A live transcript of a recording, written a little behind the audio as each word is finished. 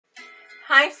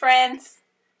Hi friends,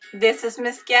 this is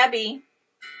Miss Gabby.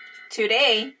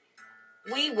 Today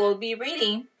we will be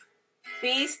reading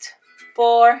Feast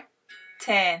for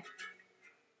 10.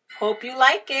 Hope you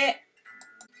like it.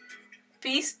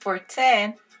 Feast for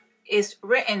 10 is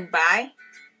written by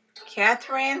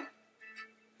Catherine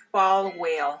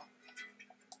Falwell.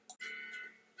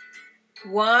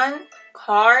 One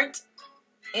cart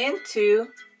into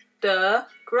the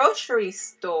grocery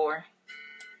store.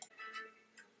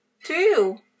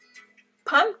 2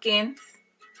 pumpkins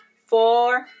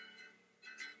for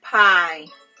pie.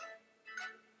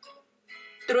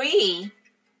 3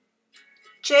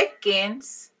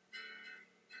 chickens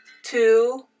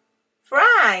to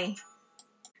fry.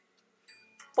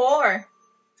 4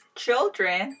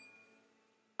 children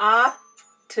off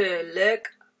to look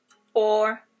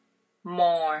for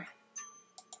more.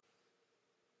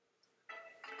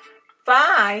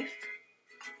 5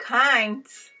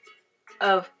 kinds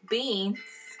of beans.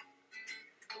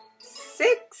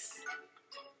 6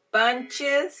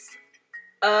 bunches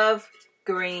of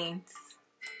greens.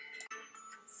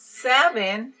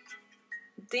 7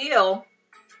 dill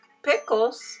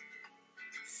pickles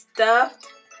stuffed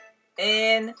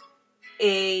in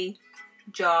a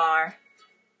jar.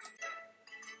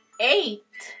 8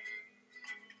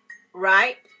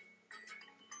 ripe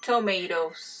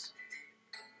tomatoes.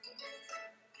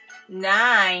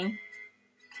 9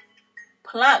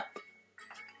 plump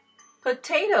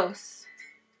potatoes.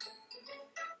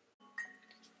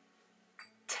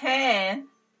 10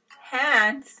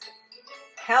 hands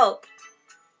help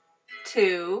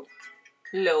to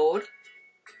load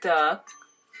the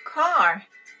car.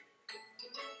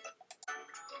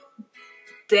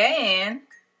 Then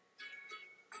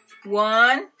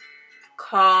 1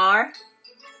 car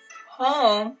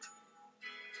home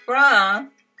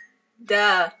from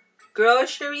the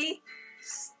grocery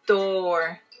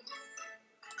store.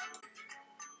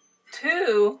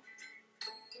 2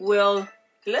 will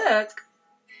look.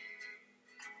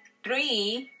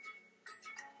 3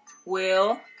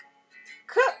 will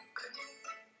cook.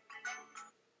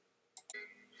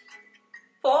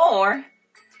 4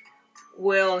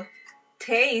 will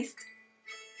taste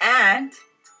and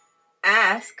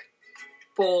ask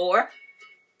for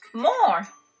more.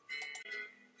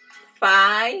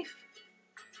 5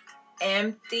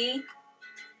 empty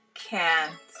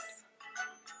cans.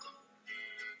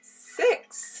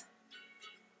 6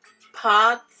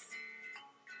 pots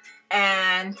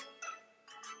and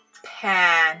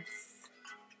pans.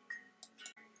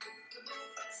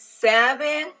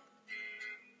 7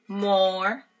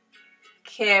 more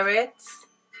carrots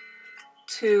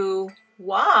to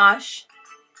wash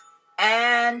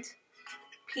and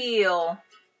peel.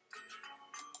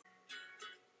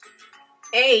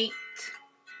 8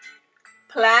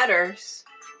 platters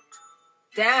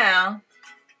down.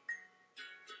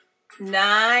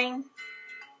 9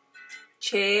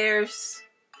 chairs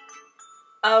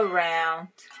around.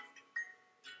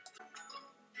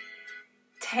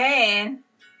 10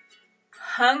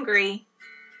 hungry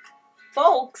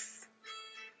folks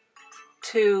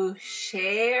to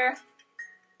share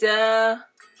the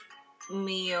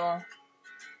meal.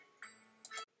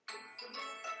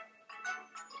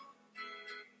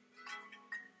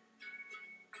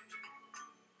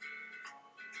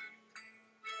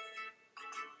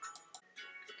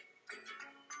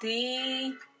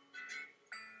 The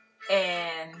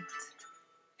end.